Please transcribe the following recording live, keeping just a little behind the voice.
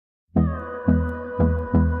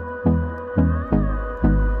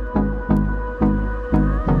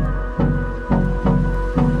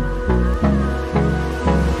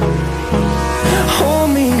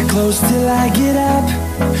close till I get up.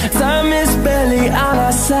 Time is barely on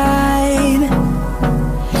our side.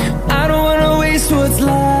 I don't wanna waste what's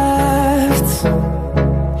left.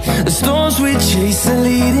 The storms we chase are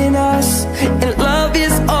leading us, and love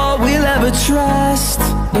is all we'll ever trust.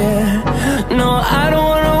 Yeah, no, I don't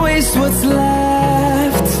wanna waste what's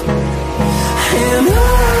left. And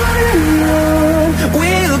on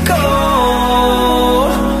we'll go,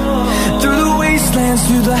 through the wastelands,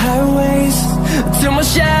 through the highways, till my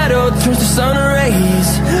shadow turns to sun rays.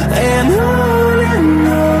 And on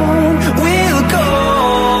we'll go,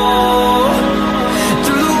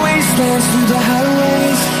 through the wastelands, through the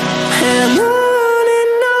highways, and on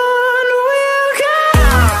we'll go.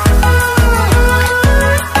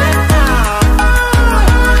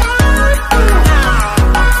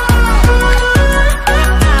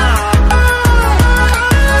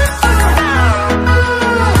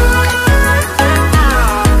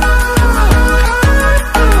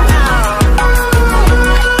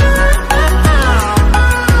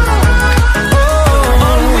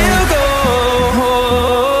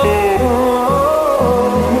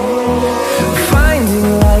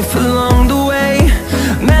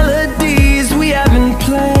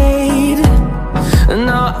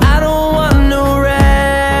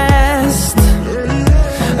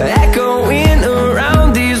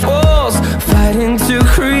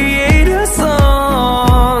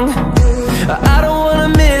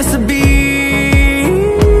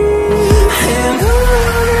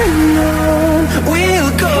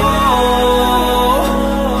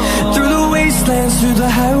 Through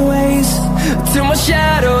the highways, till my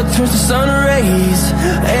shadow turns to sun rays.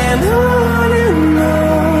 And on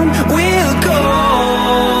we'll go,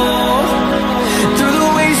 through the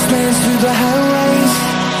wastelands, through the highways,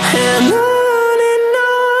 and on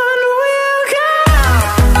we'll go.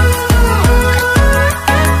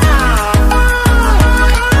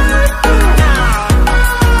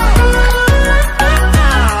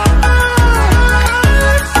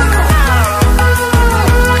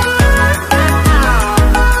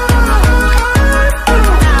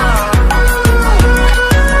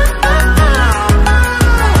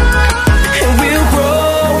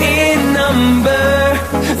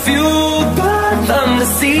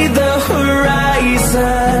 See the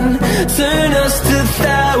horizon, turn us to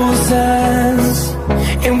thousands,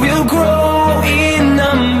 and we'll grow in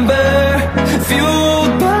number,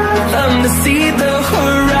 fueled by them. To see the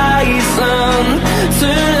horizon,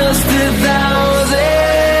 turn us to thousands,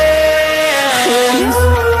 and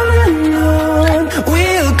on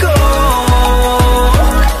we'll go,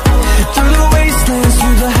 through the wastelands,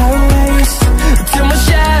 through the highways, till my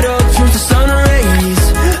shadow turns to sun rays.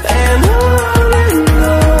 And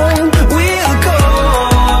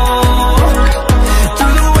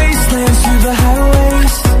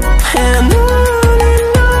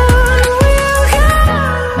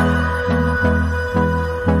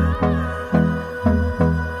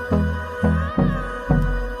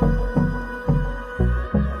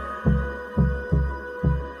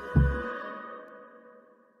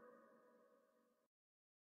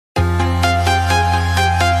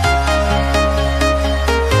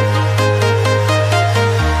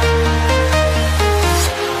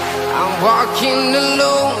walking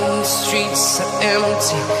alone, the streets are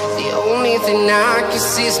empty. The only thing I can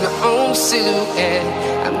see is my own silhouette.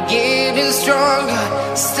 I'm getting stronger,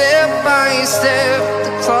 step by step.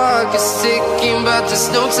 The clock is ticking, but there's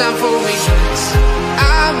no time for me.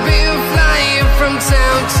 I've been flying from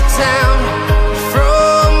town to town,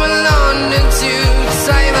 from London to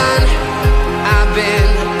Taiwan. I've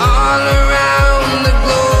been all around the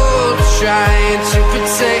globe, trying to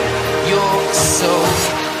protect your soul.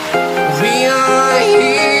 We are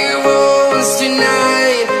heroes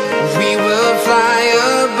tonight. We will fly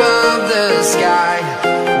above the sky.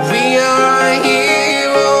 We are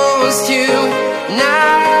heroes tonight.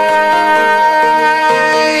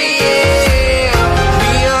 Yeah.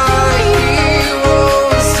 We are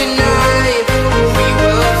heroes tonight. We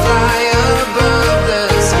will fly above the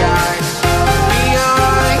sky. We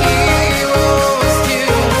are heroes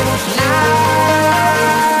tonight.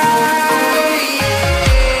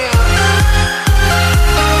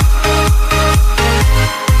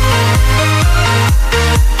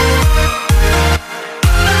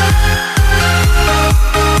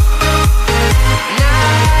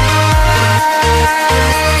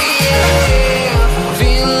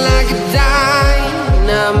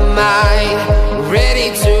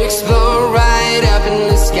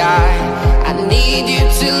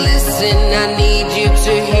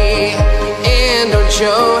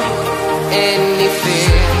 Show any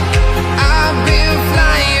fear. I've been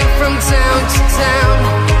flying from town to town,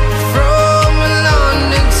 from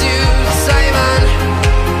London to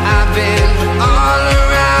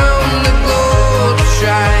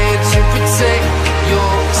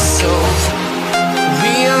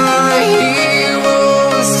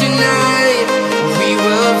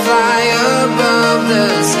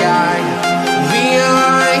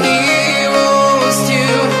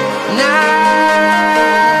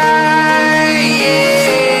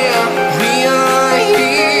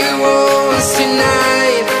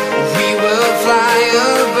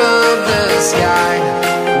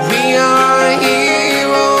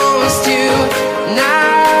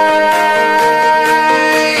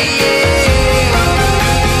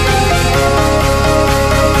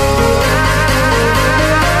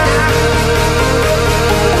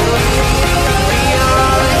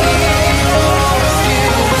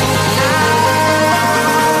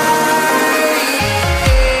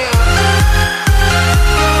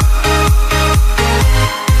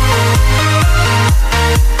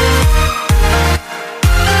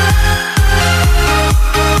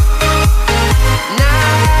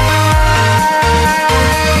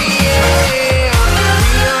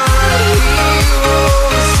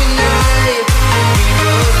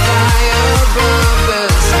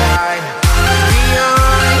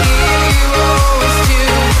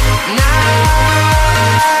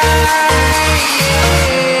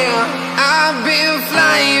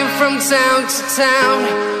to town,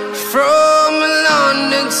 from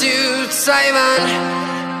London to Taiwan.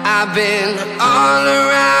 I've been all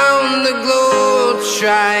around the globe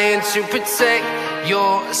trying to protect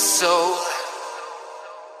your soul.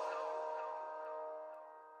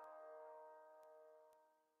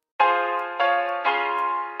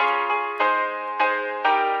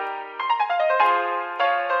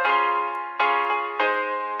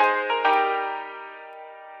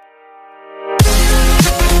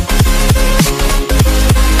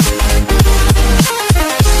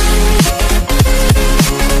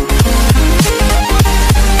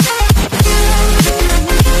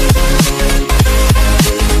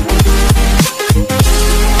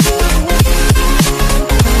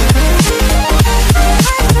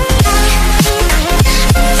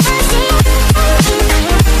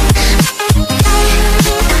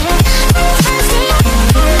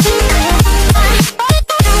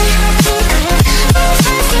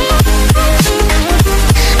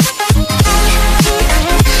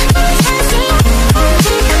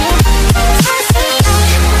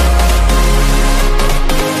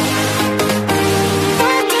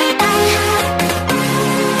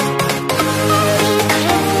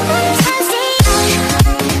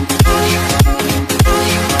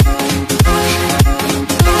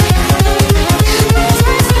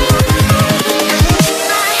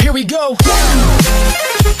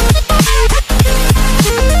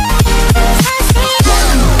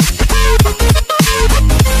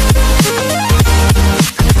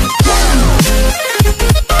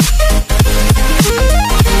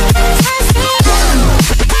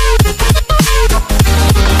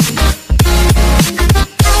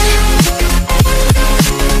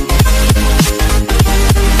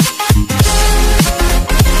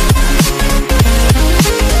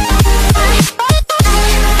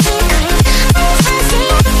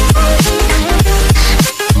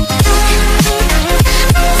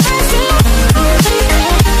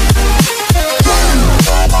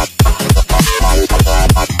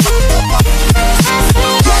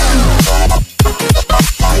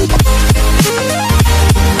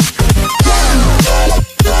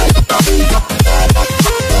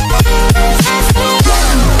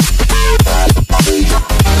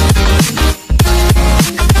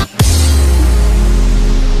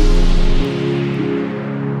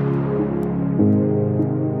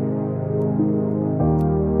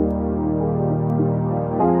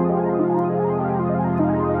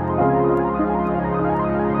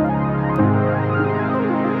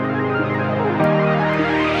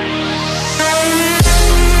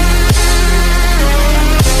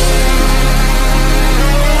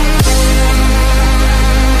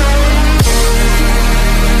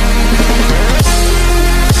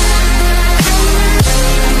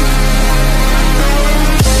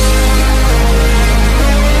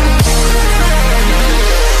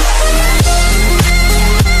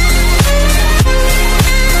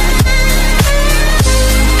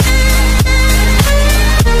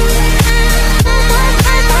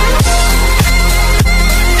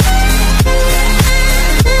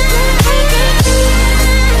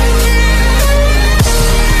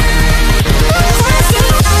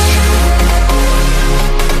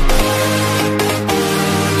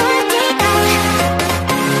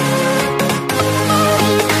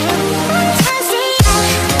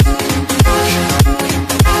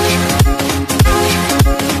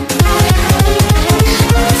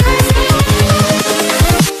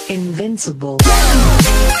 Invincible.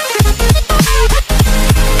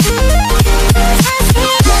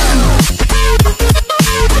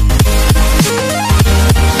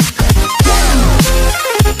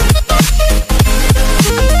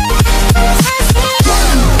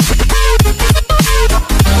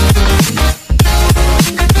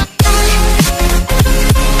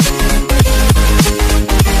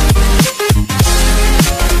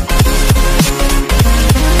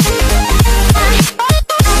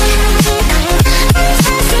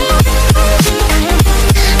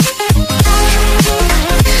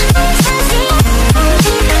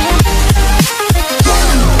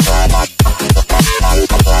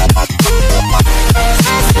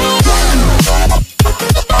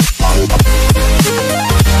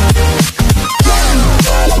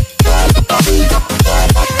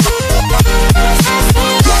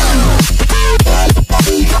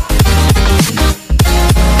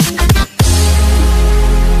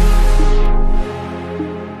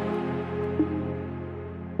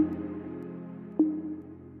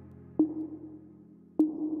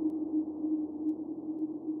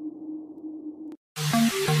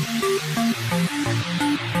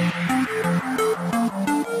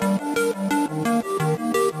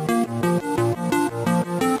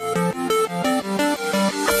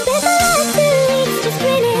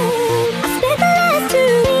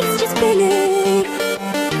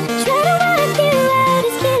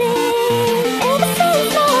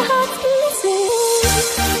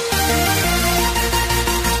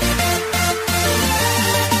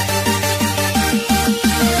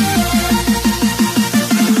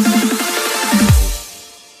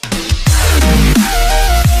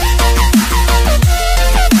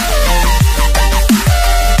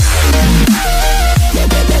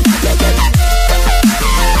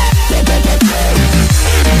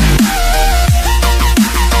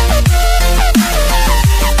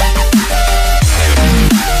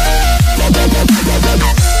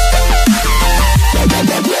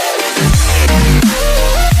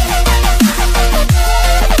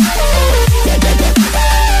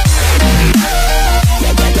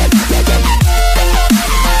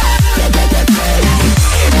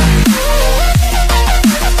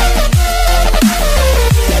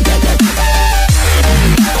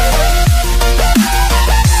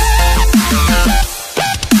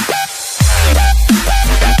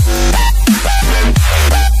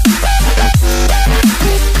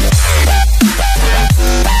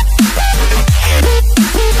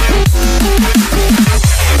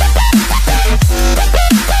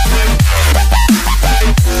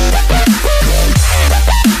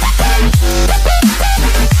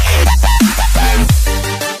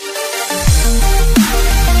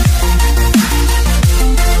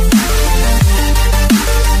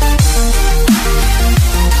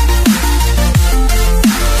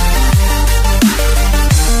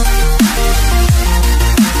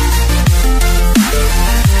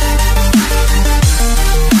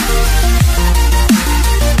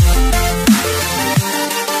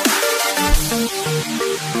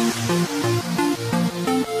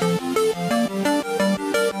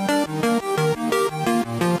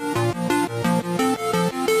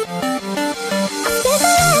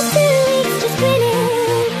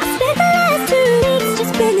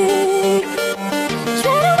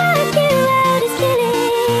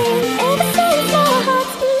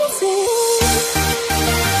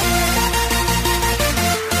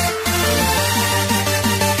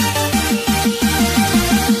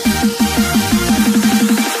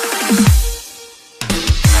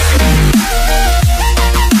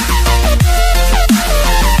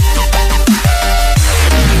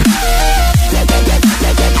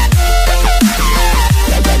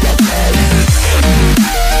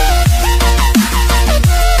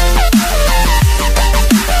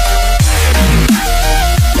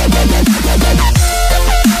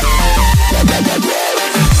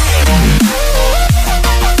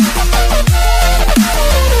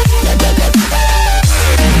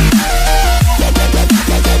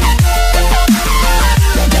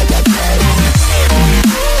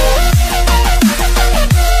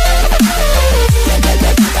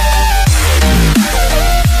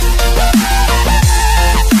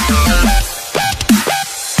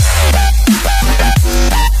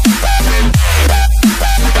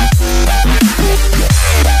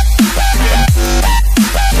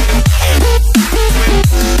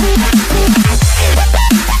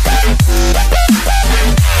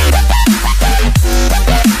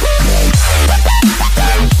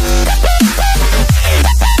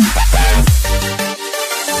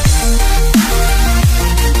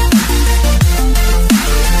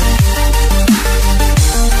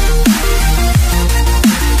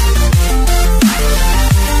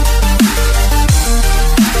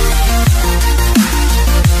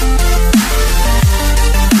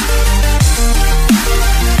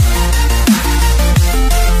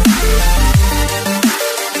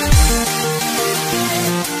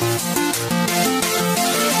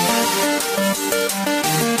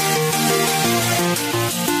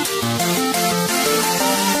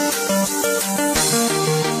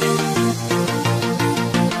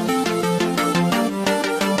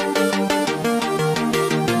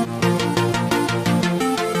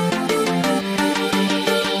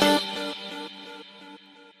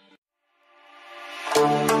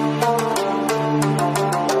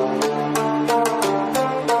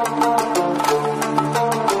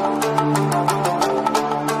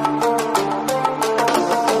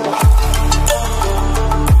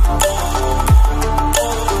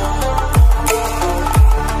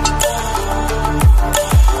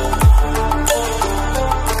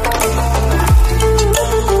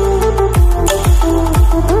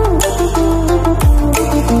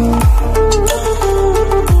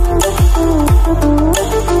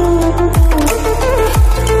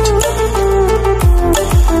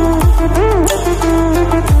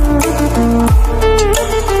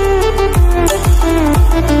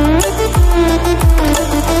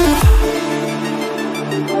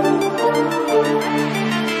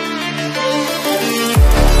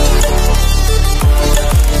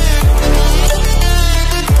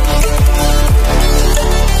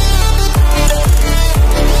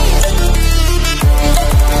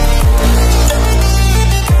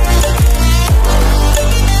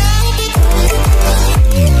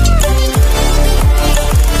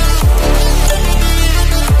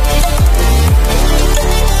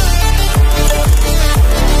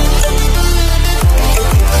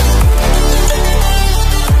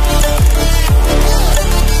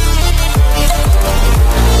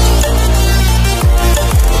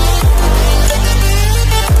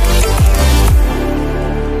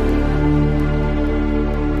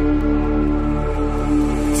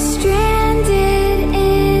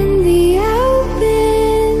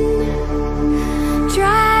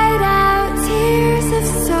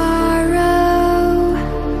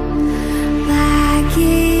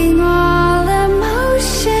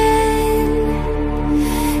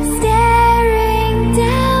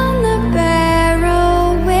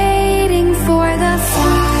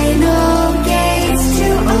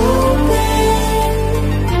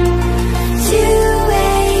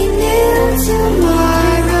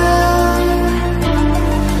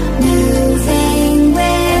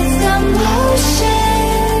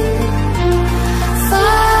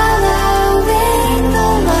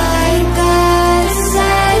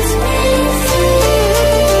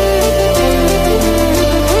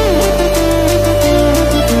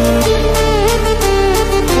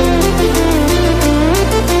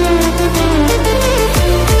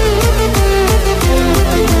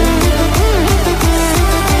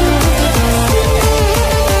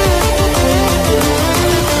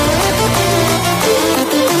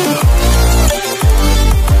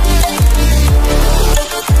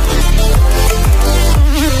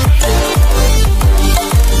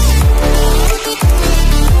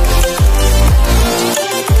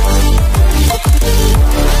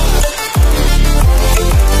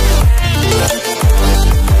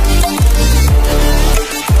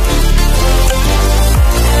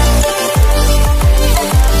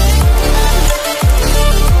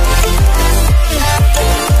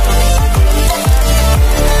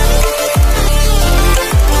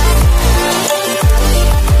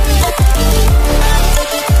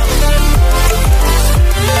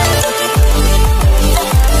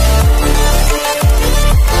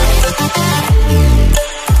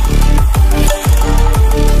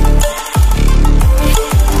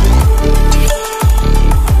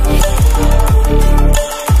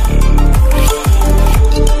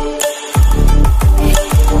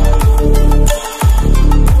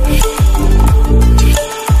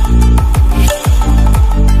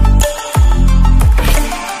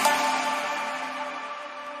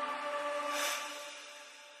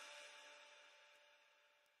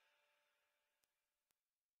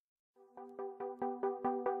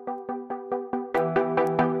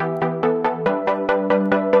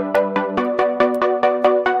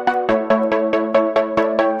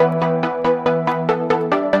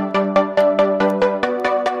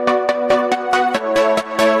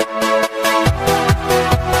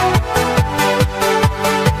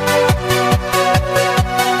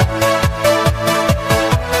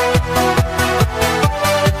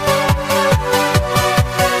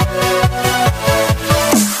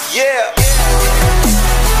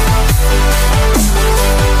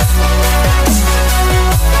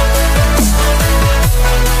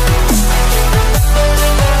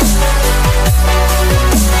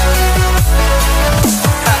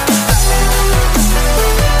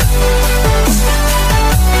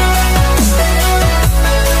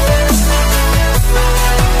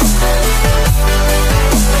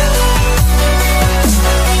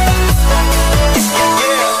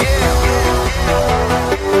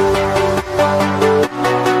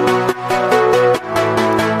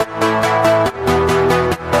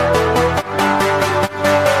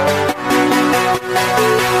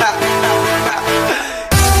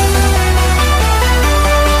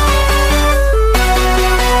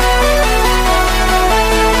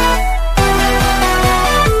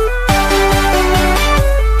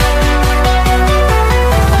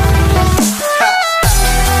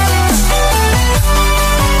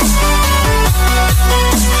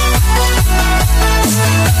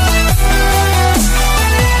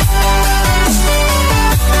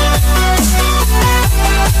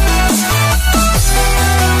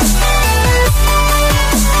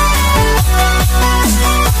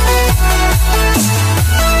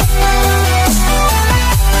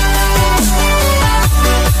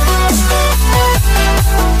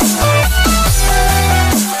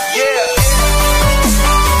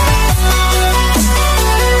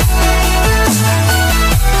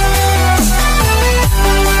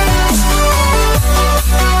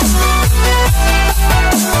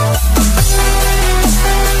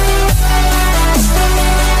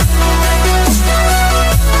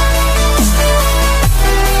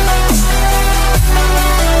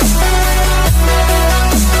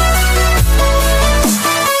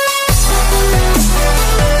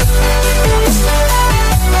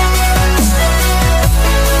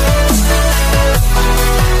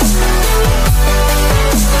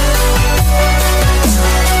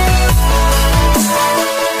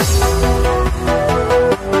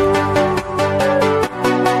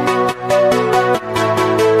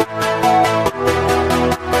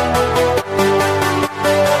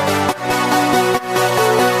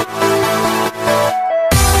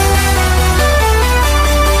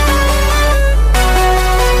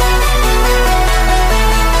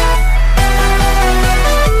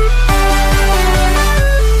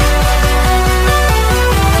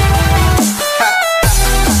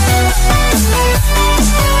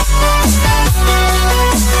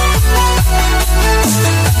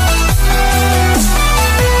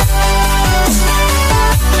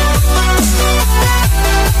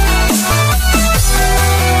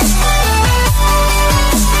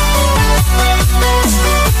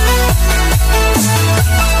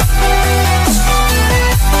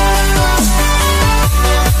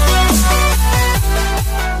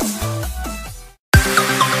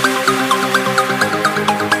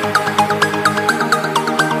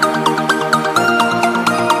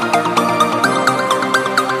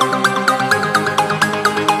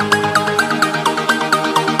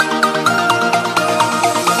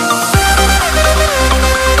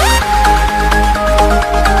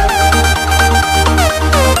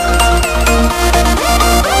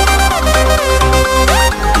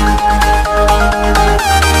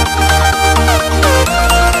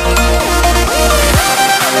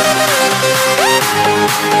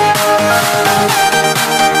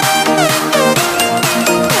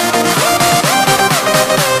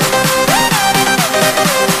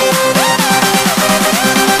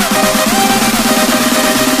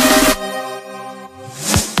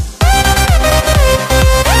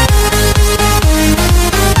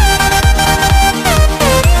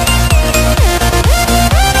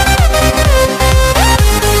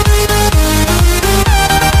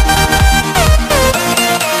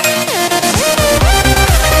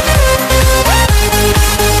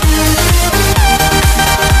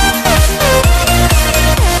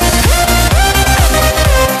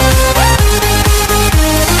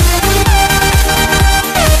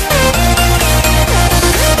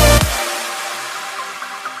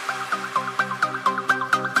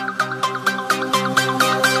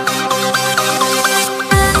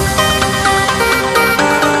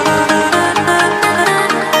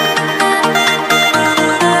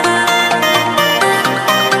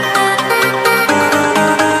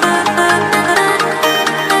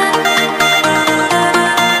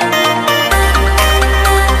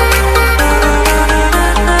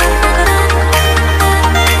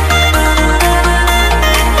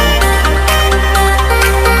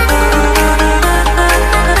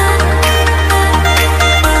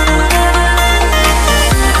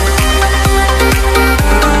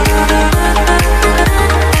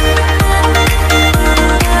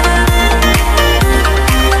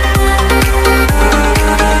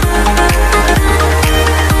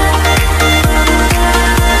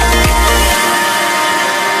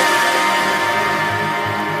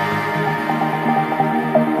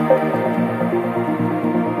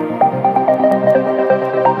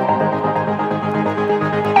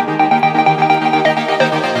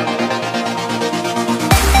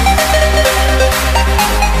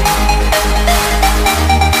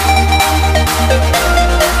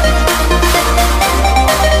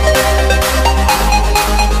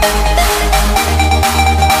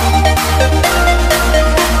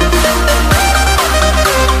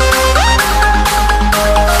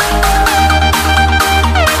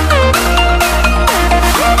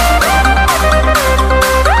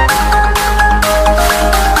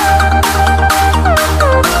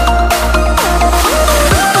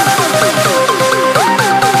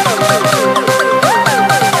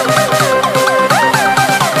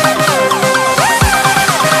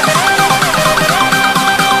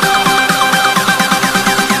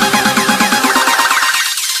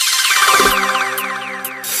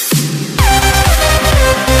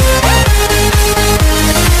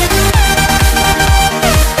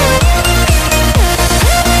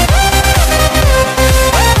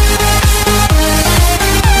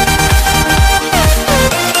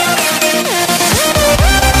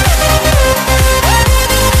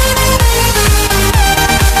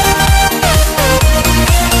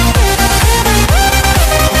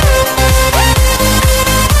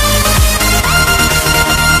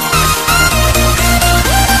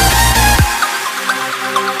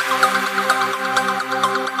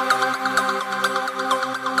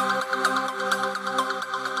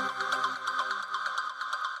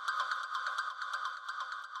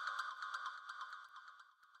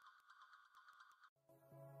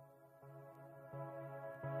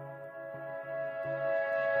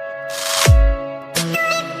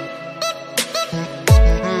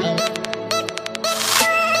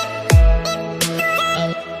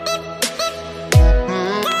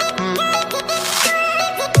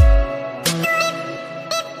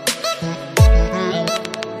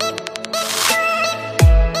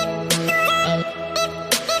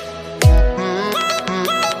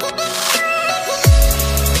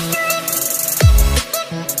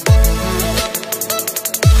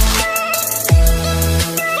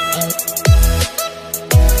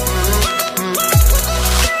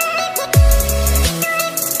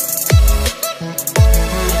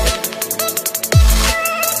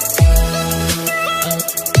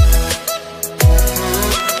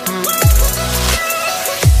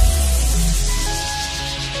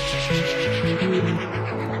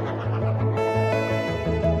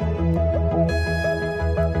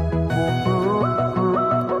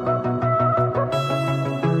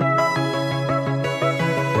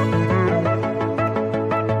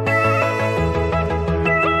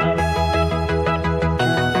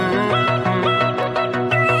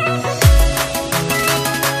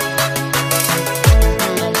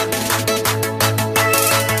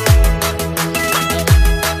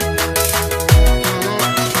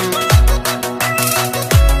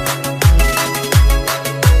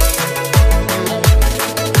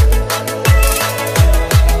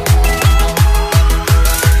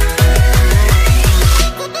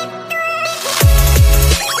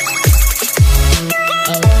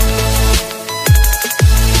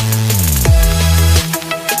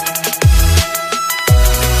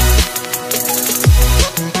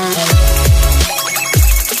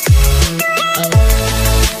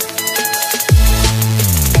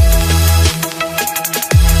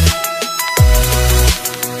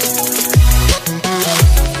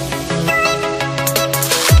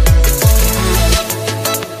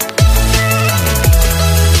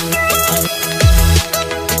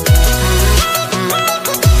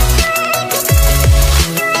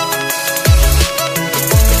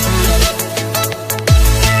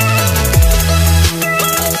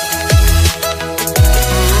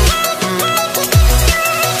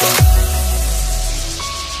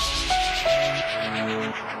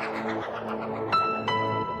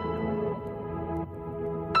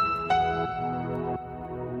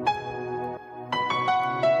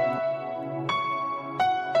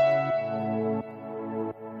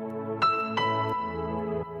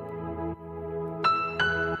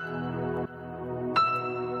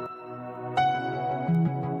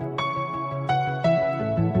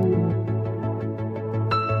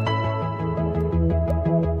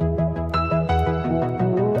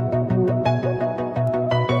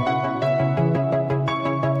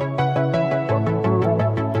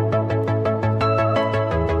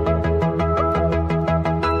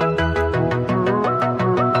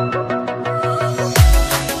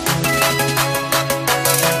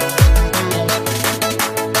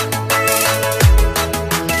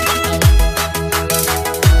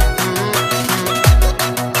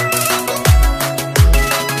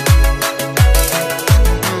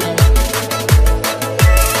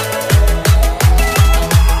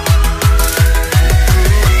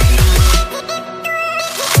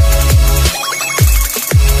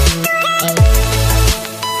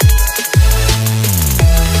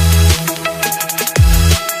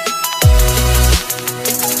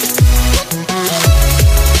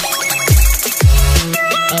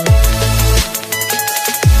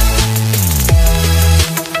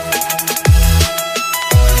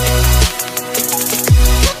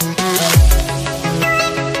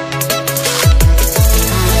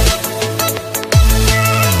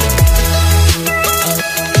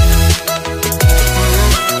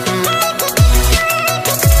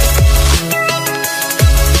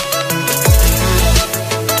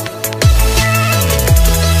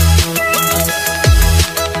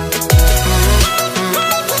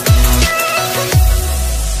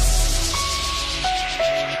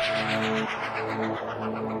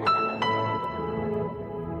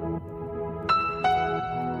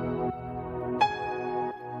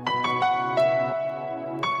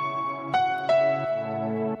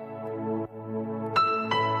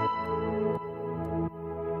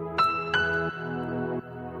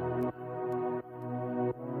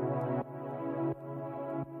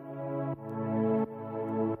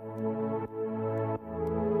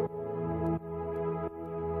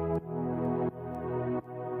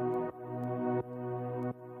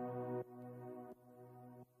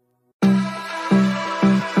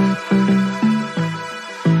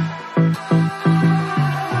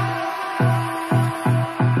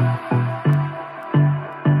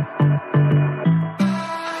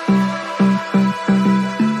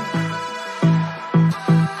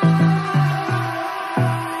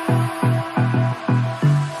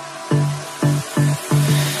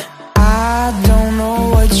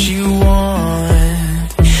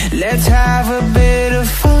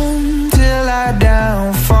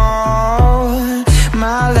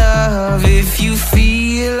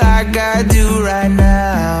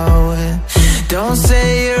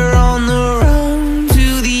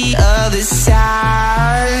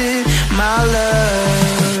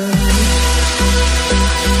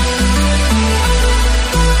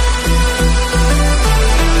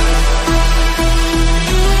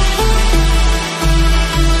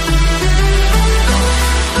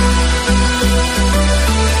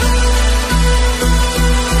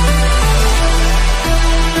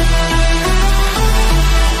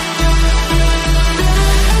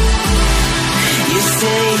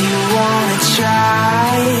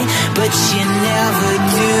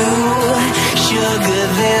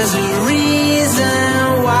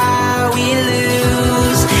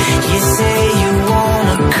 say you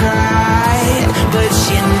wanna cry, but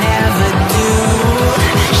you never do.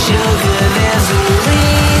 Sugar, there's a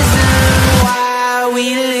reason why we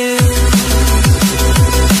lose.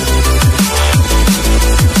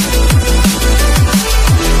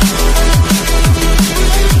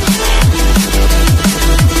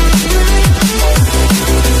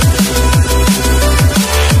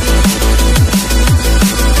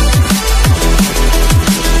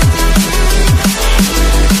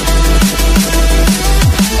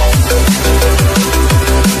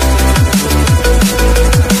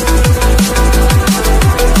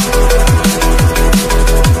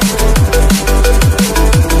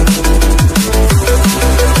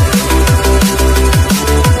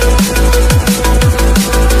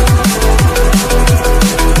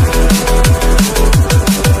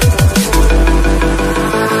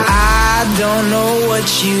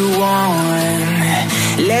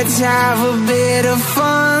 Let's have a bit of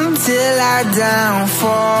fun till our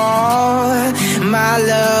downfall. My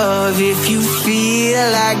love, if you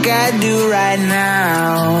feel like I do right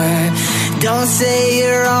now, don't say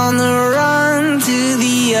you're on the run to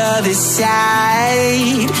the other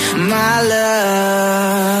side. My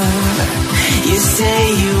love, you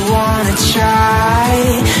say you wanna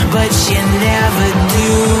try, but you never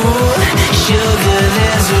do. Sugar,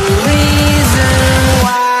 there's a reason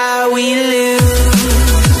why we lose.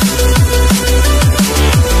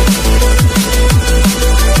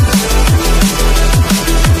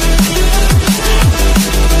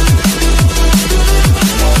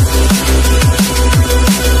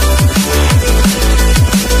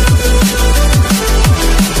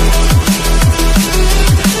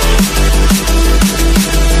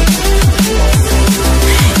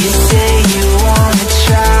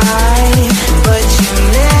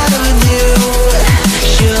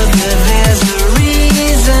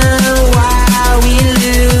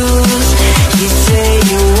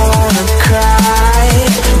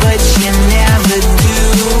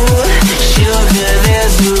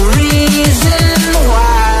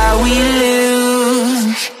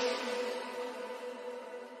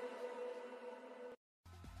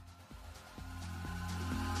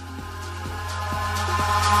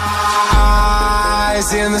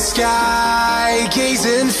 In the sky,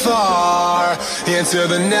 gazing far into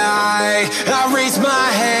the night, I raise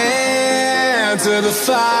my hand to the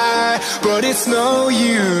fire, but it's no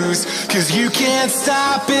use, 'cause you can't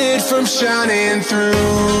stop it from shining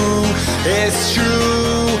through. It's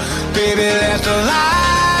true, baby, let the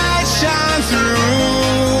light shine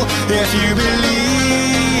through. If you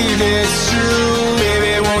believe it's true,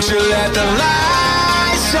 baby, won't you let the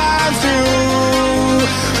light shine through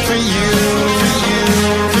for you.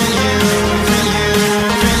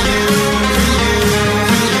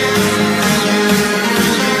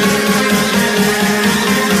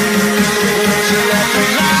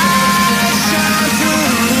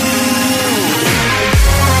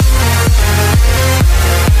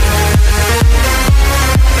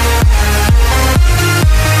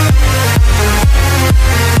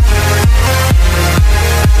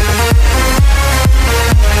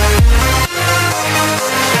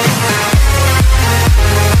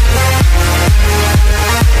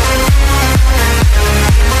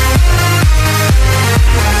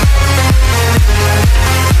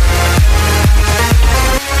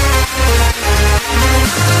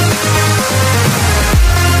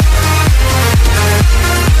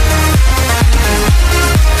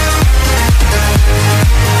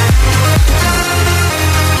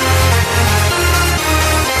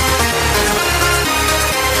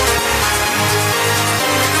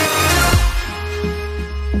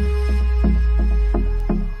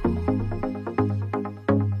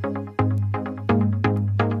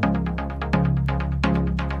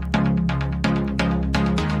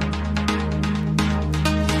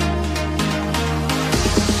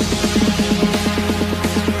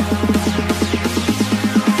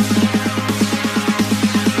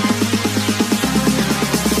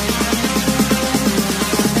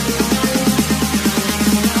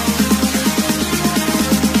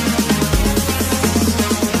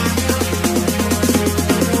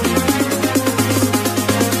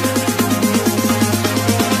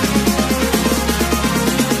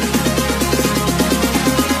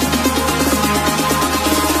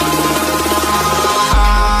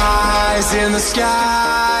 In the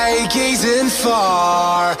sky, gazing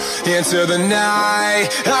far into the night,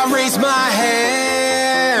 I raise my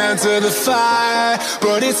hand to the fire,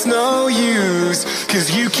 but it's no use, 'cause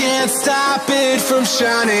you can't stop it from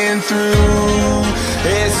shining through.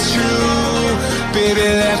 It's true, baby,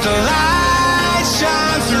 let the light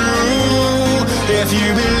shine through. If you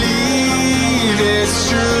believe it's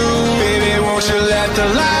true, Won't you let the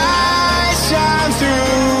light shine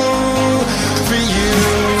through for you,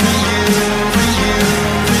 for you, for you,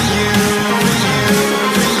 for you,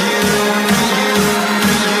 for you, for you, for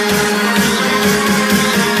you,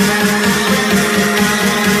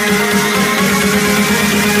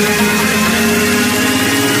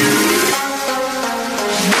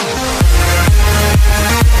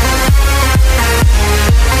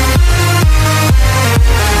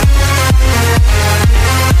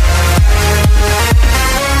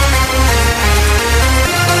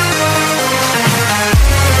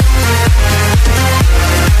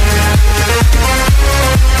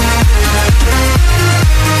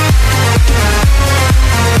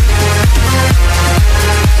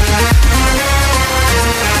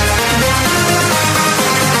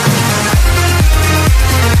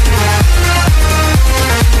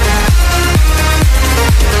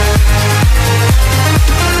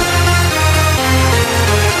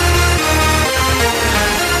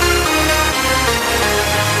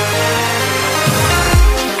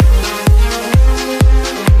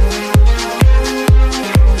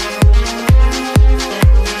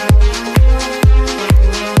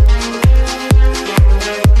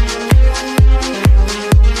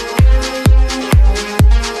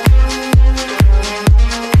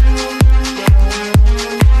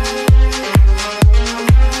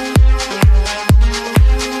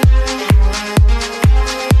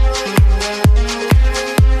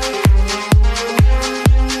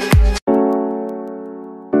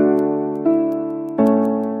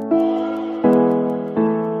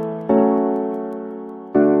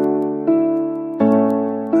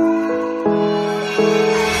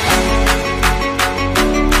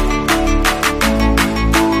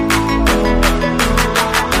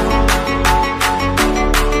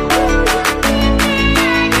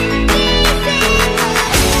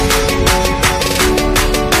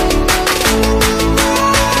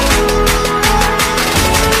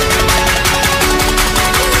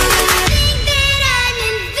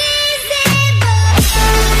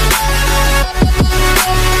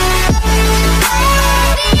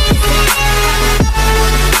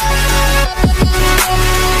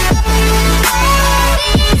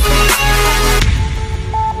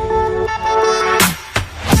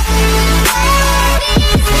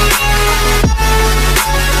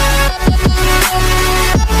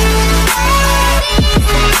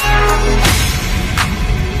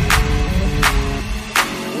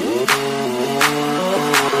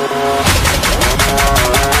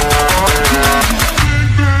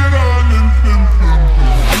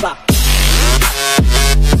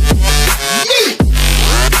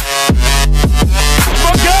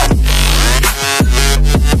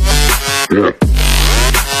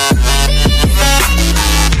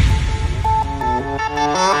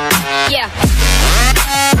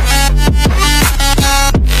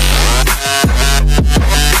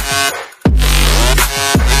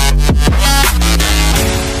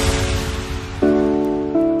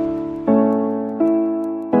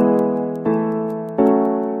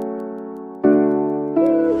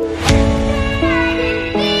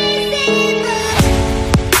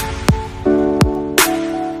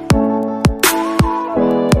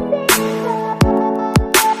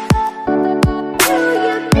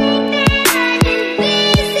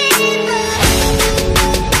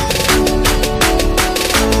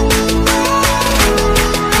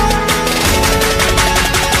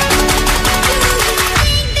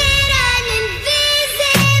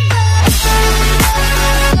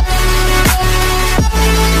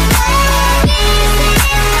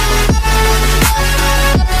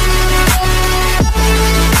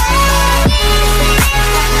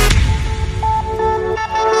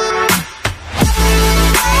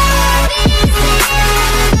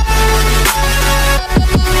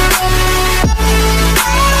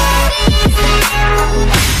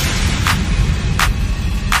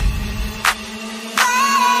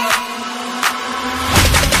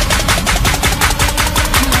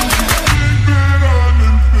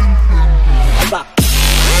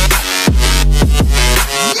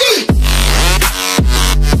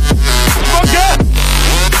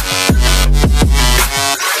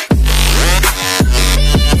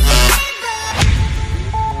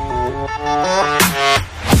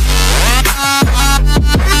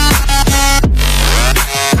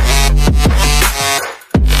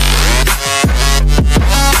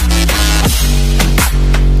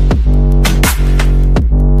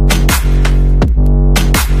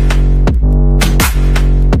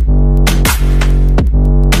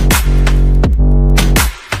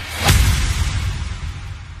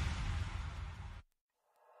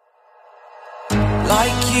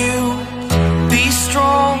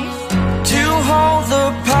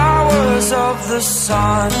 the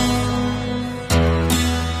sun.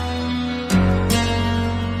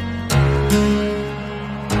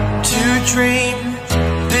 To dream,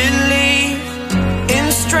 believe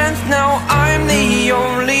in strength, now I'm the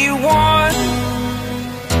only one.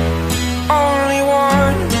 Only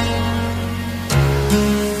one.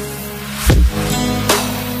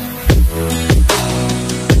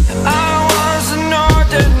 I was an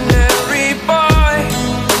ordinary boy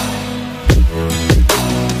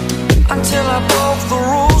until I broke the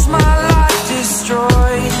rules, my life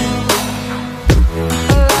destroyed.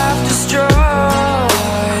 Life destroyed.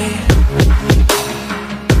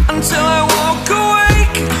 Until I walk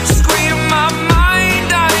awake, scream my mind,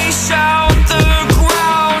 I shout, the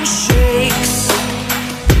ground shakes.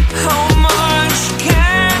 How much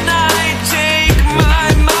can I take? My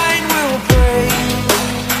mind will break.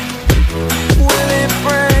 Will it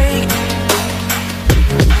break?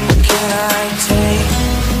 Can I take?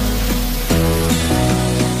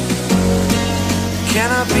 Can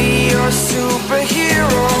I be your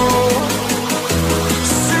superhero?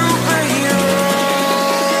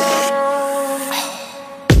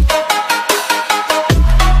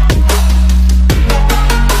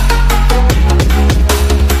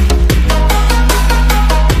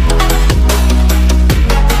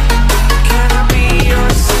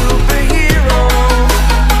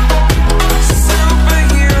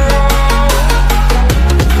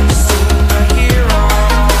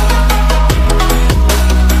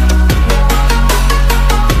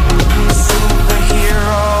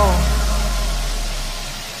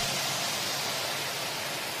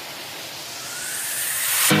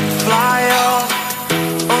 Fly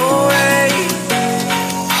away.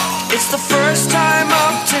 It's the first time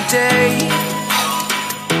of today.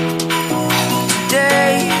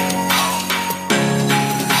 Today.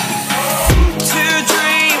 To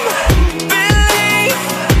dream, believe.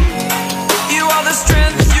 You are the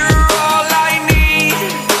strength, you're all I need.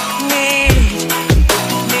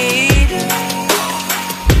 Need.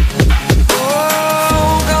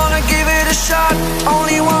 Oh, gonna give it a shot.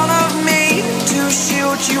 Only one of me to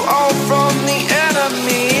shield you all from the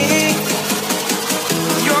enemy.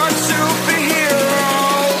 You're a superhero.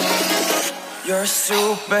 You're a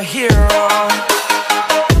superhero.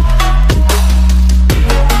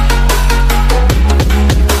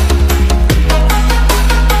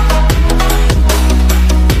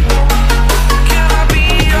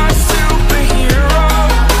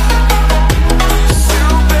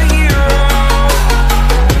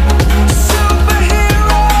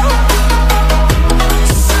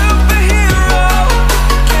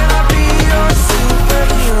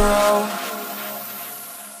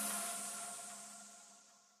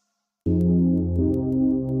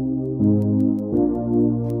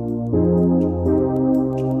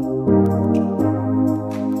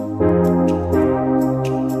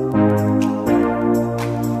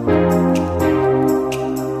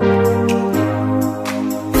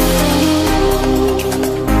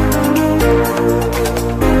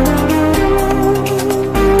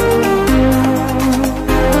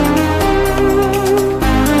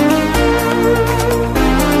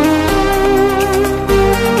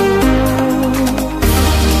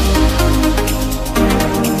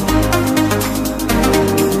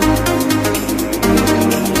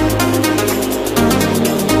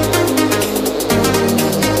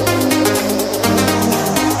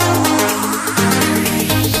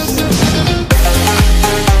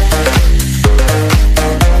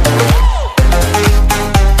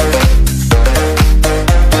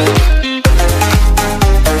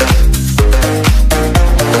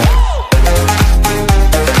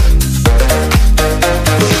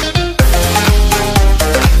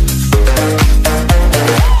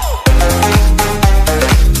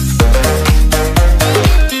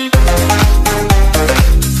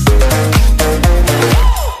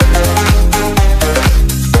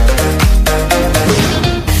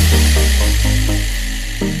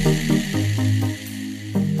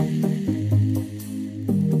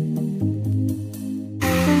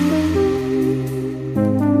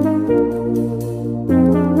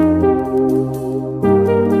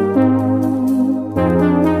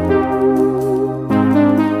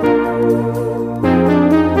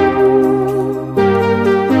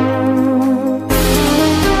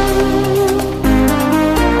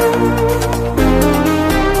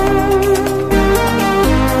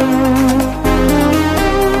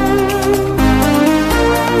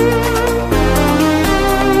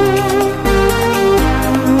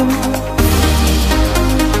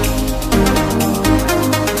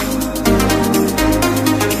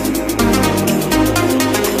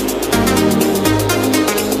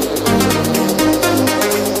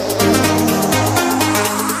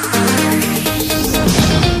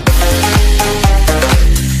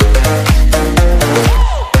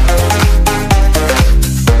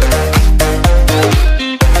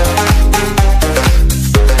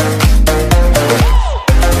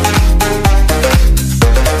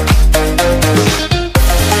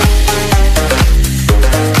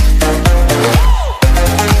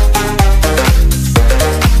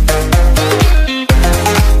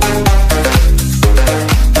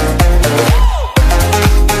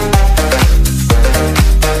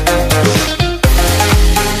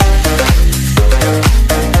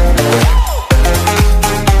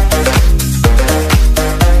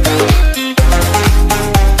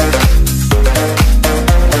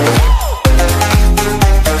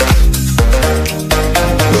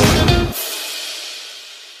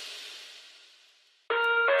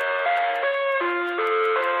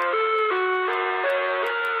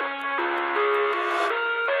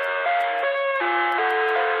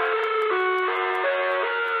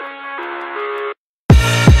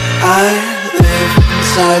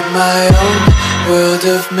 inside my own world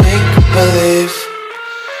of make-believe.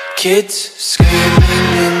 Kids screaming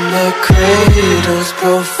in the cradles,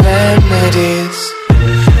 profanities.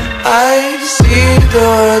 I see the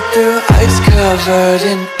world through eyes covered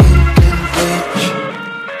in ink and bleach.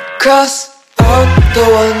 Cross out the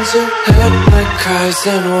ones who heard my cries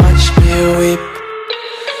and watched me weep.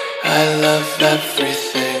 I love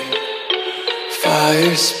everything.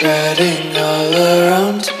 Fire spreading all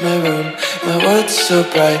around my room. My world's so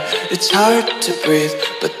bright, it's hard to breathe,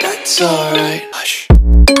 but that's alright. Hush.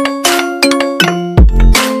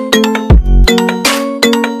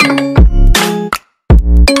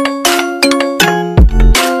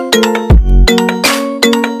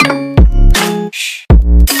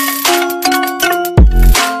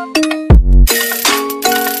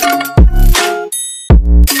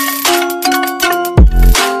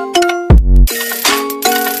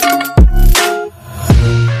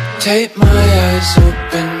 Take my eyes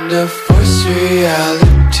open to force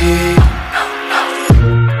reality.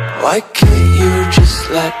 Why can't you just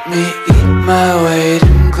let me eat my weight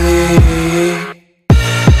in glee?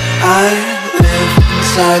 I live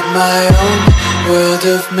inside my own world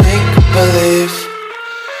of make-believe.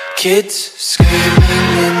 Kids screaming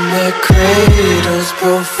in the cradles,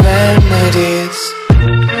 profanities.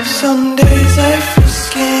 Some days I feel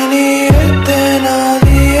skinnier than all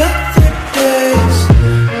the other days.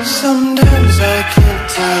 Sometimes I can't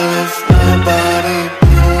tell if my body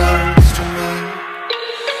belongs to me.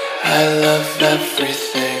 I love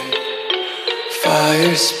everything.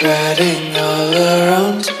 Fire spreading all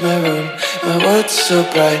around my room. My world's so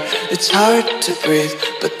bright, it's hard to breathe,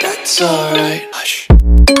 but that's alright. Hush.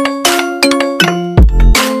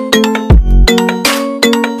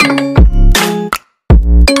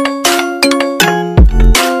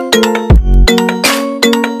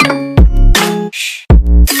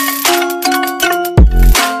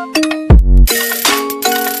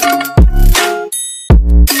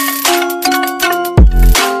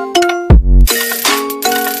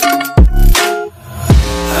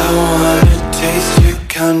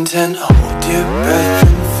 Content, hold your breath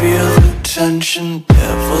and feel the tension.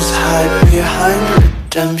 Devils hide behind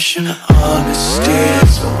redemption. Honesty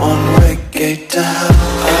is a one-way gate to hell.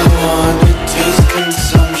 I wanna taste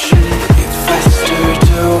consumption, breathe faster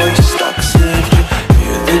to waste oxygen.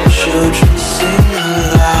 Hear the children sing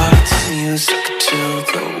aloud. It's music till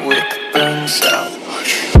the wick burns out.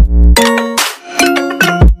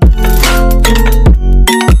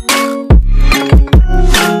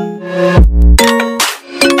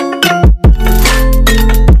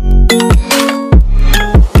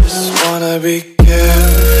 Be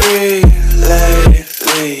carefree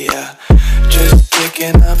lately, yeah. Just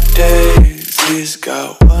picking up daisies.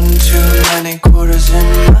 Got one too many quarters in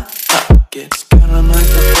my pockets. Count 'em like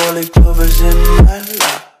the 4-leaf clovers in my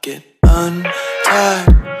locket. Untied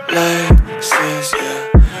laces, yeah.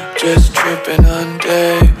 Just tripping on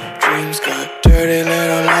daydreams. Got dirty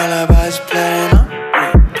little lullabies playing on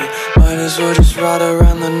repeat. Might as well just ride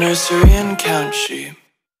around the nursery and count sheep.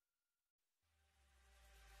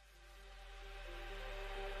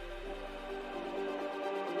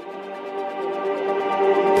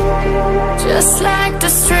 Just like the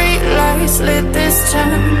street lights lit this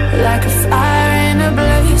town, like a fire in a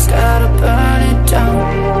blaze, gotta burn it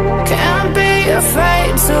down. Can't be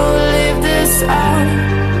afraid to leave this out.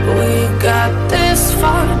 We got this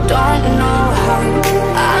far, don't know how.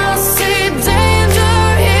 I see danger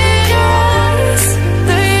in your eyes.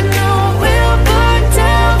 They know we'll burn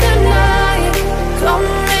down the night.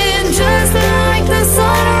 Coming just like the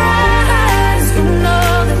sunrise. You know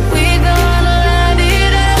that we're gonna let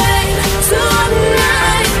it out.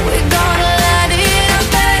 Tonight, we're gonna let it out.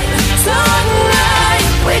 Tonight,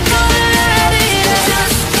 we're gonna let it out.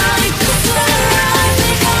 Just like the sunrise,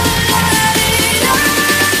 we're gonna let it out.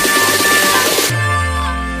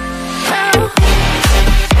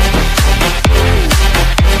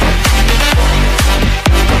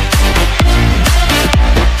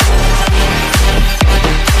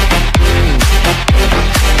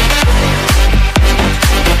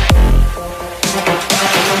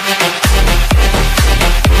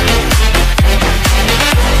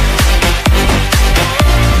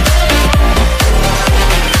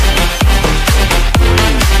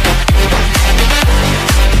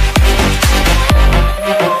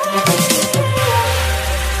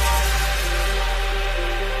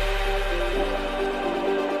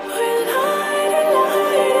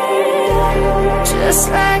 Just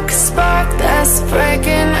like a spark that's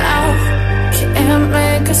breaking out. Can't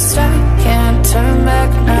make a stop, can't turn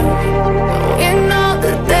back now. We know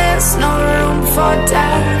that there's no room for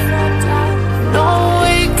doubt. No,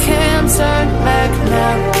 we can't turn back now.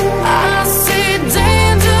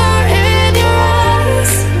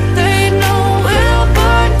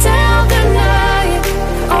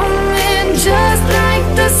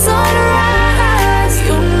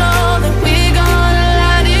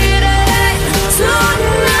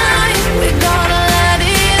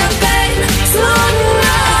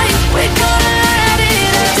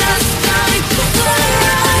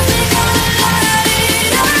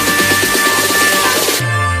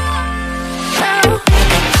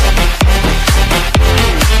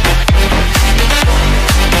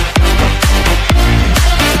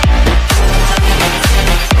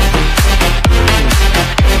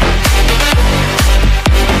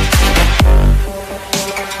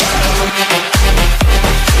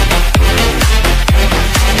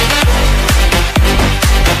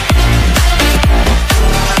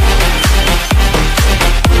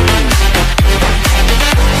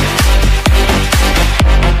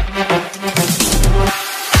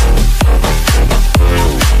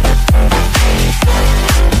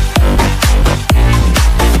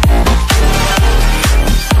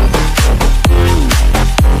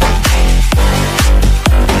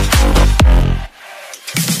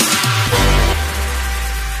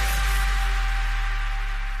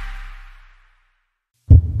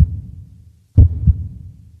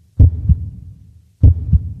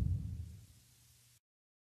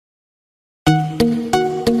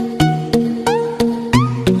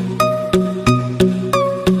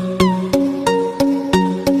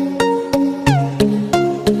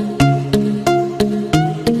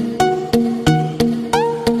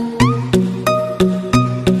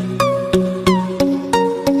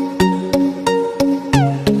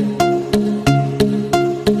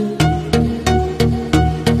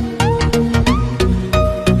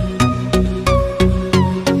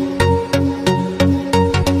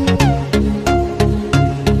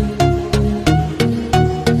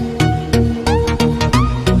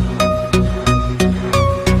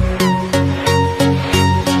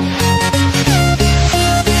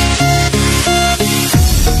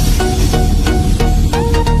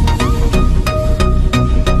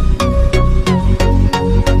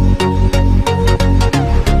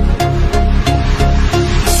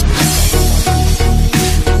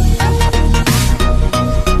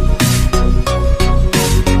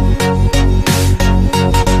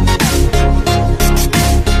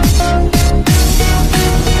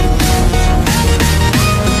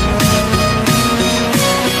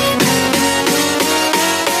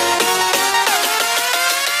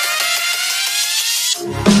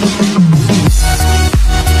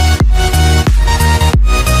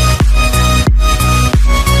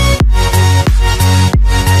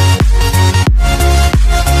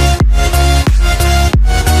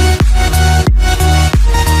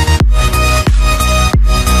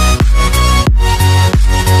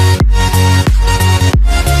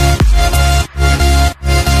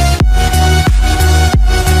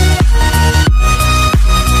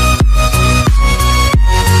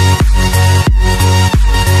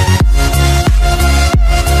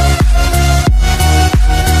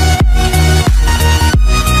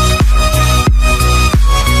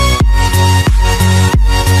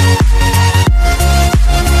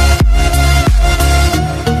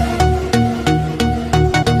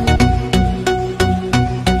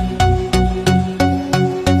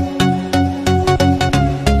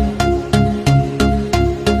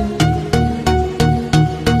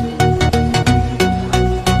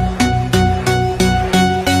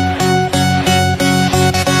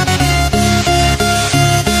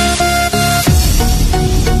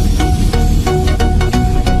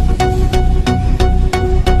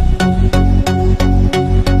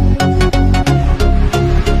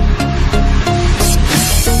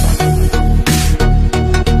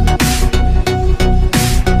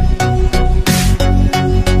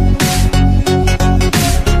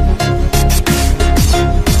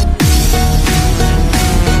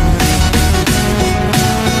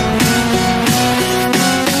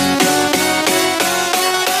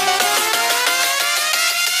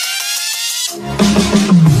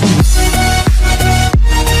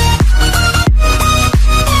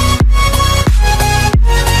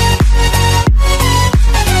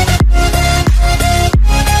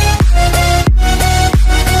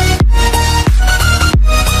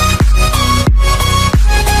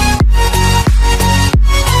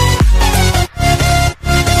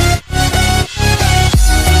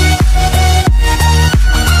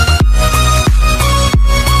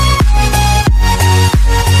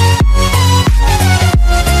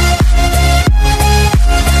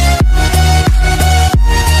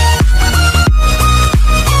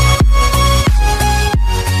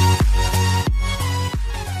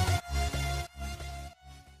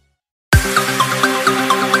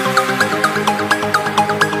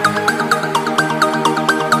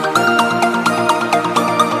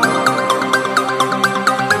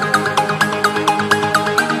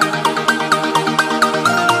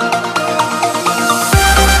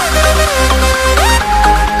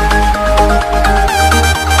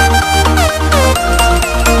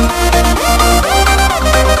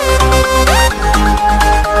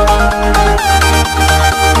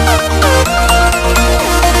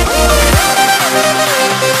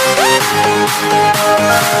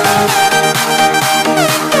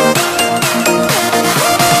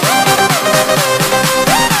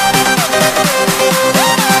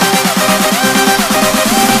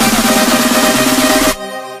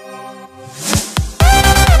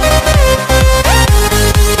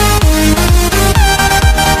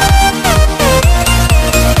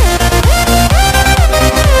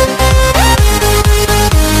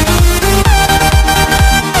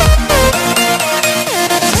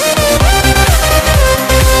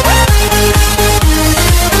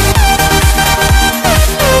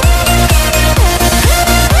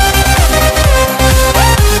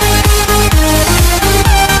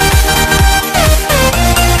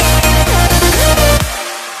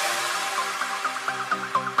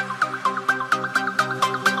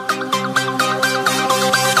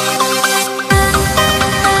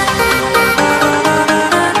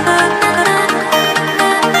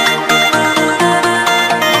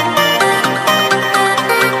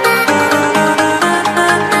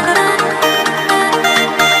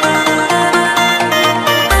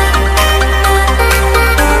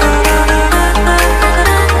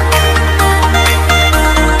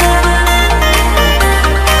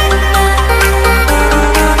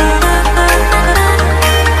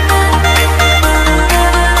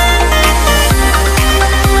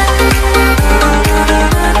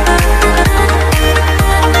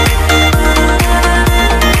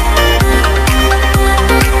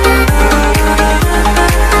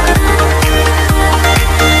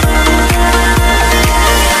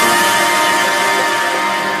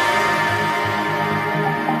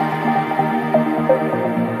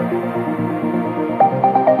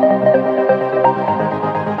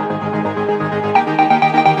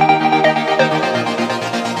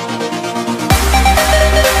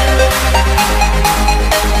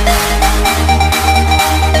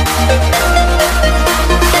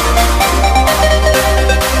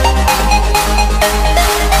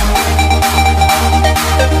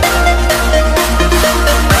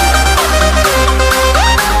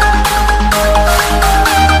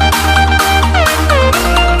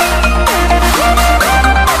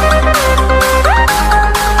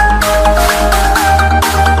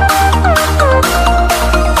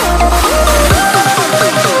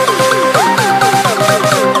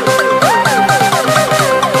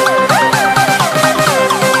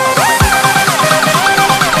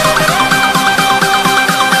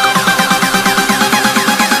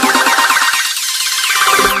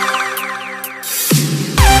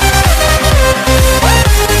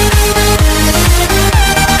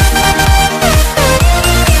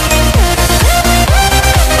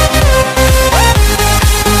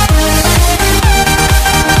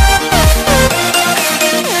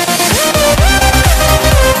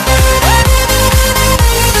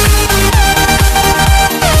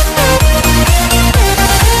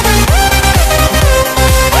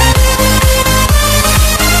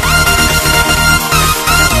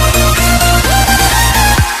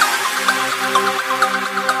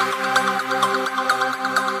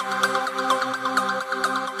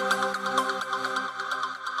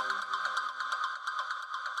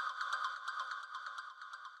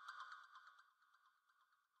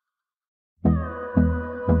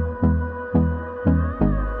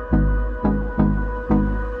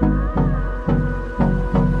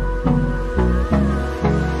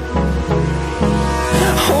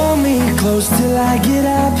 I get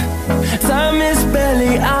up, time is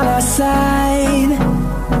barely on our side.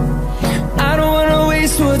 I don't wanna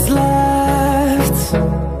waste what's left.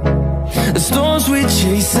 The storms we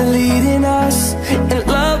chase are leading us, and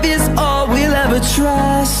love is all we'll ever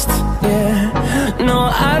trust. Yeah, no,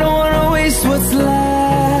 I don't wanna waste what's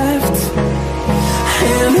left.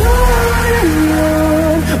 And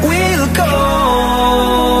on we'll go,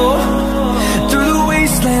 through the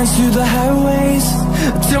wastelands, through the highways,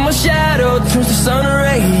 till my shadow turns to sun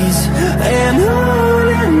rays. And on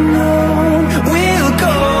we'll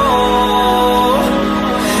go,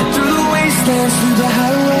 through the wastelands, through the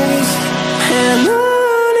highways, and on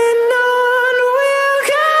we'll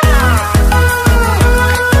go.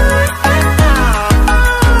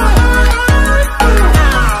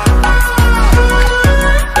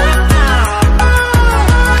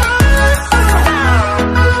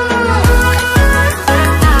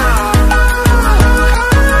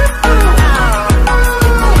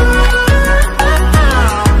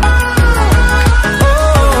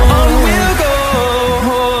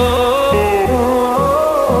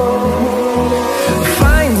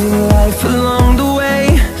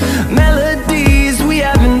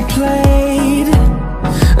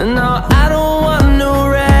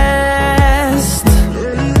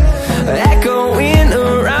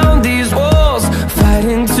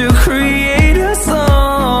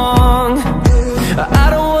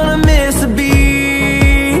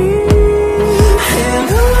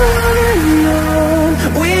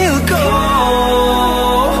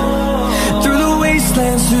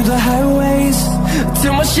 Through the highways,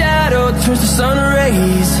 till my shadow turns to sun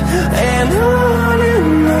rays. And on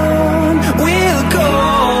we'll go,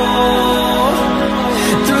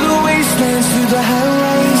 through the wastelands, through the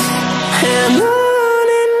highways, and on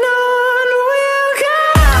we'll go.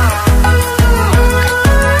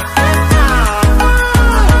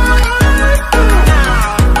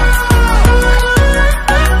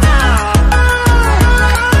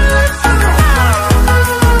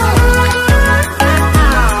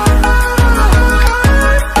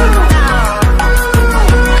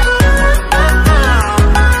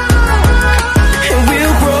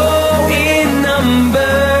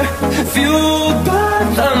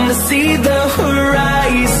 See the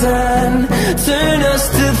horizon, turn us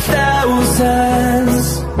to thousands,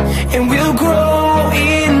 and we'll grow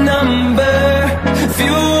in number,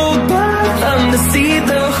 fueled by them to see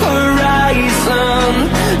the horizon,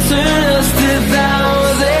 turn us to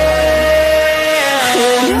thousands,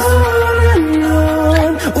 and on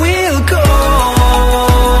we'll go,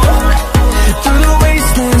 through the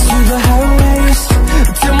wastelands, through the highways,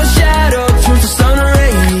 till my shadow turns to sun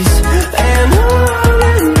rays. And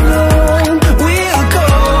we'll go,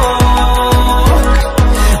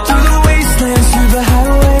 through the wastelands,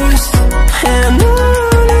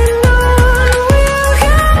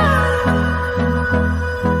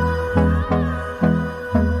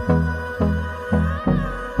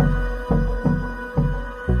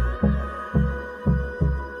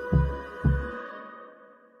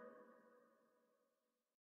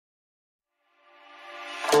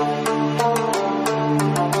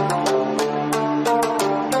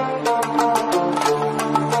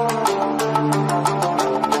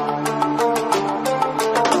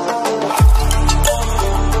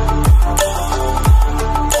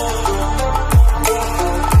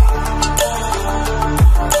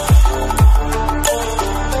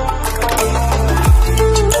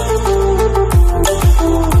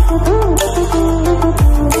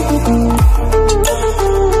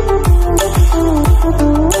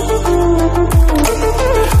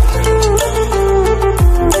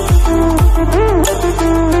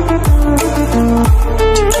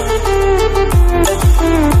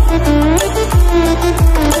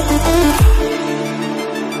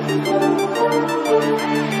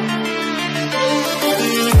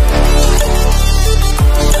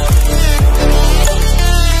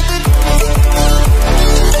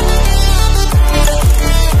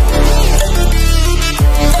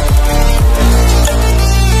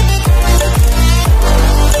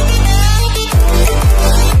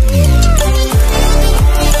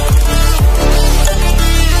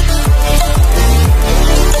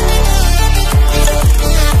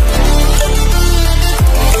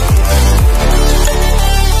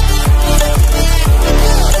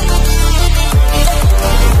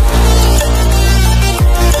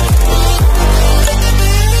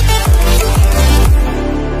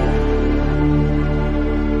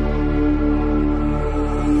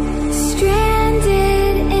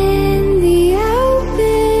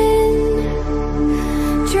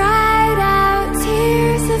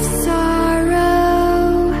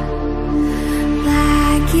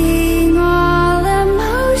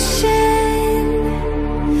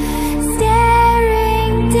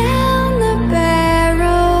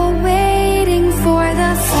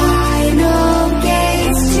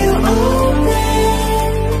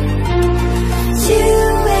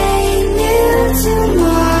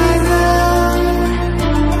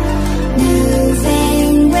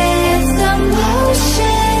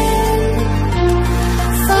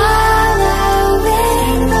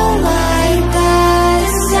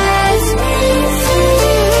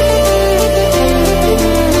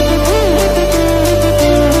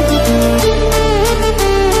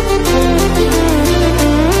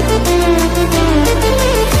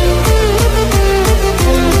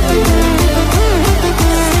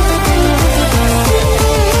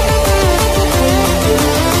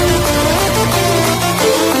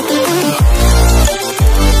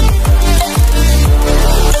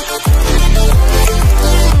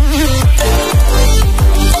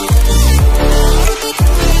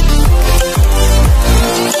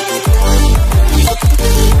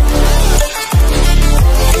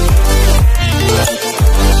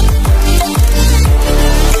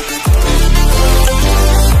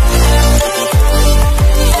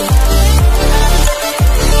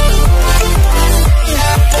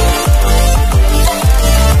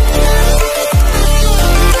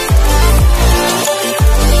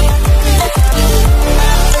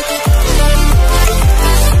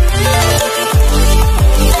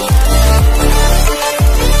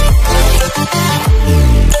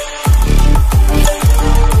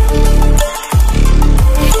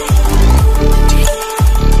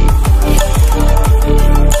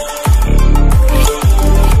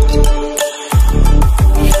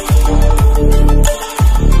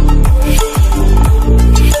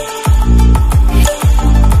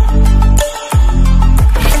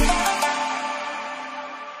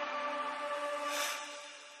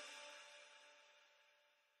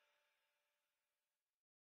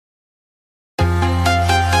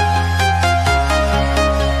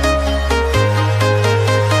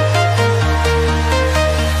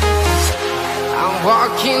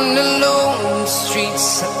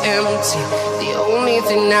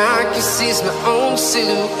 thing I can see is my own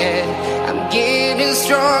silhouette. I'm getting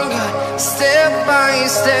stronger, step by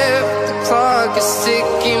step. The clock is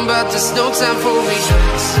ticking, but there's no time for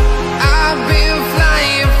regrets. I've been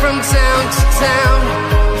flying from town to town,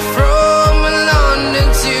 from London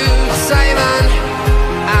to Taiwan.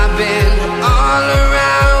 I've been all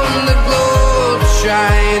around the globe,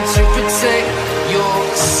 trying to protect your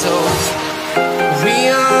soul. We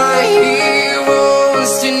are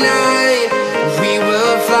heroes tonight. We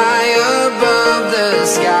will fly above the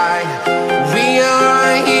sky. We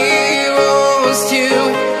are heroes tonight.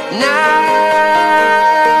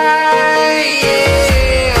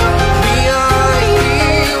 Yeah. We are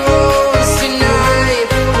heroes tonight.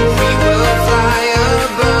 We will fly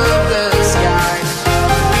above the sky.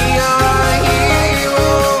 We are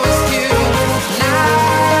heroes tonight.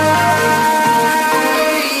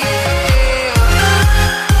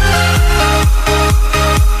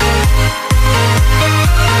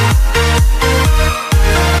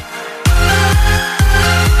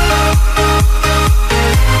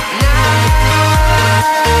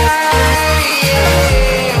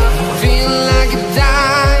 Feeling like a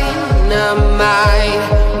dynamite,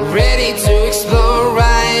 ready to explode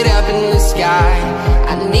right up in the sky.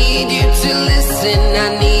 I need you to listen, I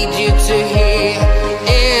need you to hear,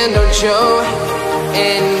 and don't show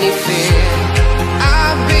any fear.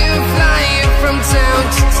 I've been flying from town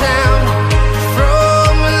to town,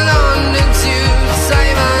 from London to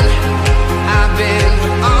Taiwan. I've been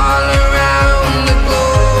all around the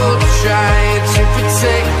globe, trying to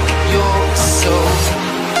protect your soul.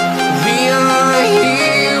 We are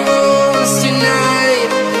heroes tonight.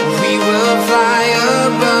 We will fly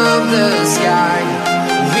above the sky.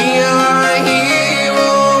 We are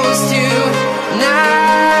heroes tonight.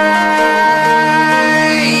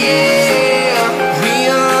 Yeah. We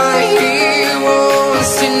are heroes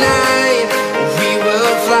tonight. We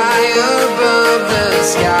will fly above the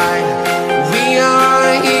sky. We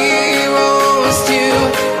are heroes tonight.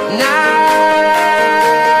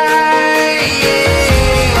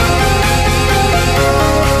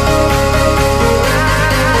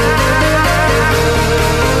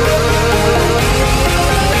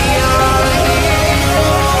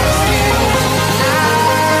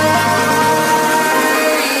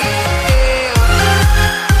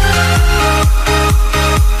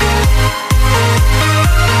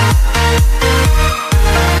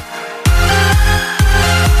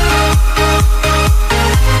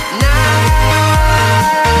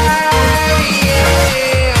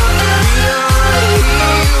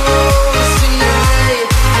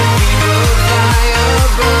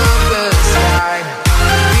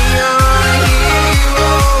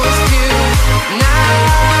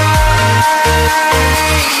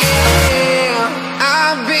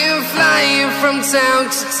 Town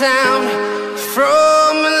to town,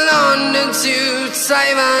 from London to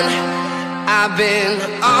Taiwan. I've been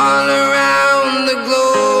all around the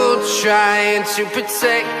globe, trying to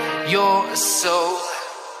protect your soul.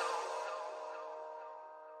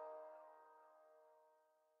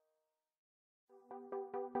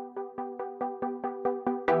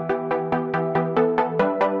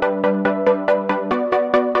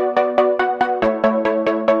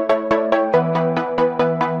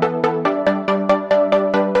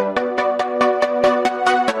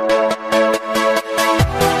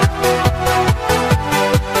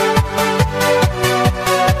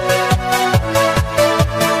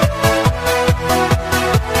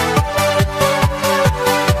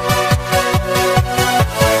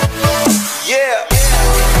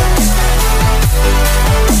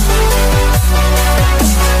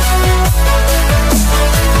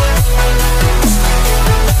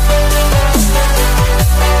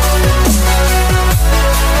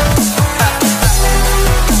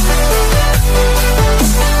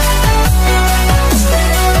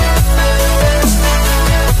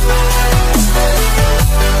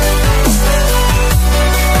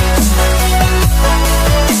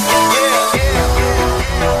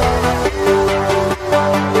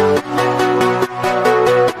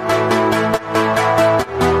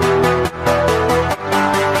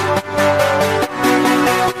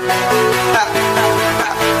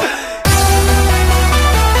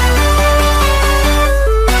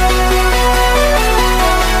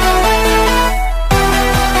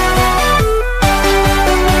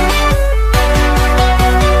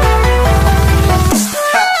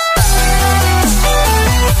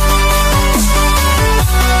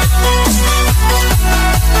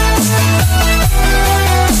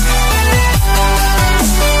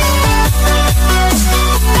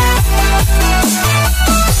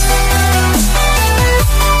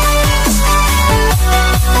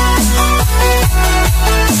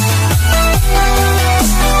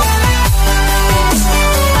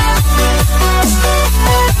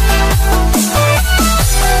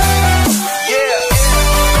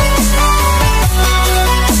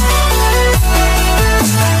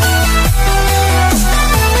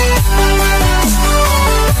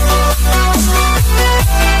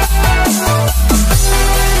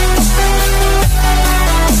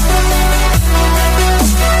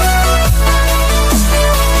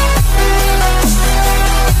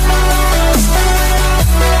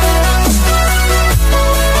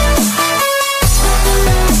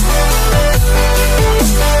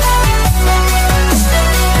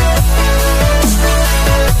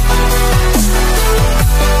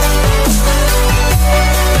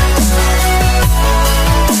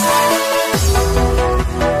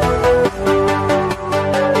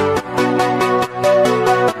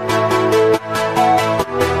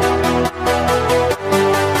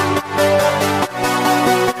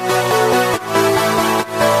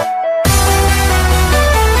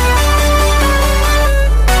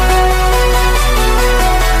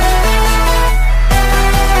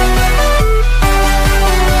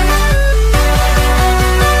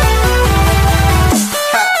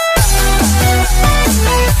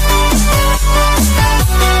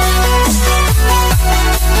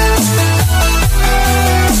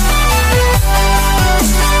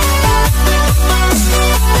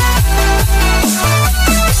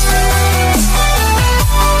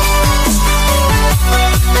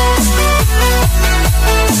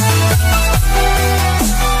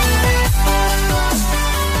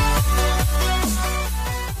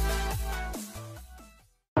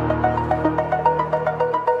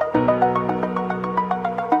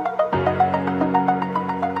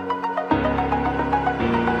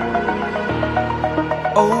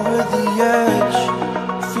 over the edge.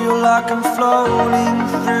 Feel like I'm floating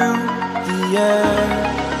through the air.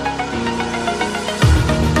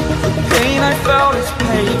 The pain I felt is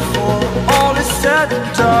paid for, all is said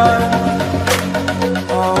and done.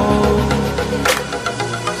 Oh,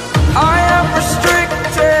 I am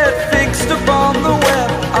restricted, fixed upon the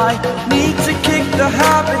web. I need to kick the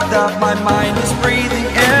habit that my mind is breathing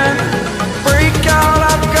in. Break out,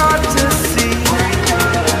 I've got to see.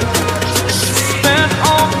 Spent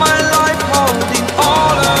all my life holding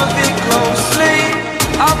all of it closely.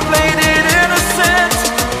 I played it innocent,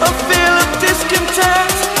 a feel of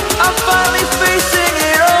discontent. I'm finally facing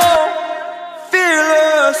it all,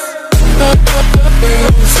 fearless.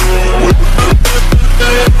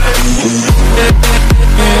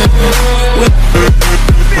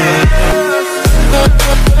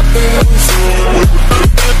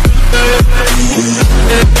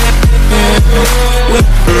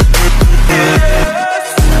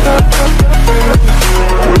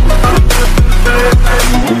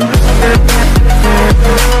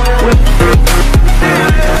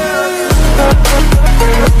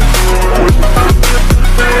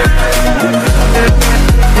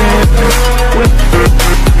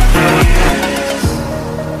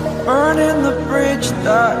 Burning the bridge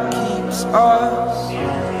that keeps us.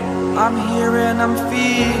 I'm here and I'm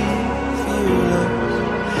feeling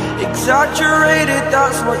fearless. Exaggerated,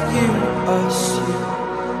 that's what you assume.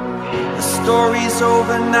 The story's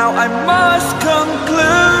over now, I must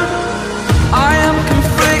conclude. I am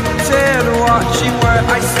conflicted, watching where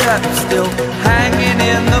I step still, hanging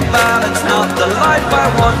in the balance. Not the life I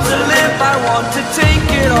want to live, I want to take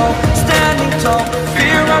it all. Standing tall,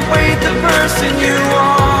 fear I've weighed the person you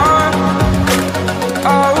are.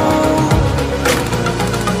 Oh,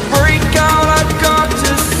 break out, I've got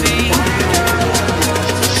to see.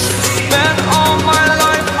 Spent all my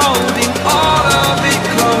life holding all of it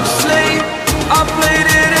closely. I played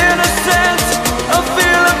it innocent, a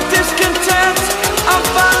feel of discontent. I'm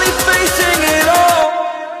finally facing it all,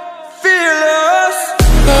 fearless.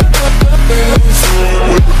 Fearless.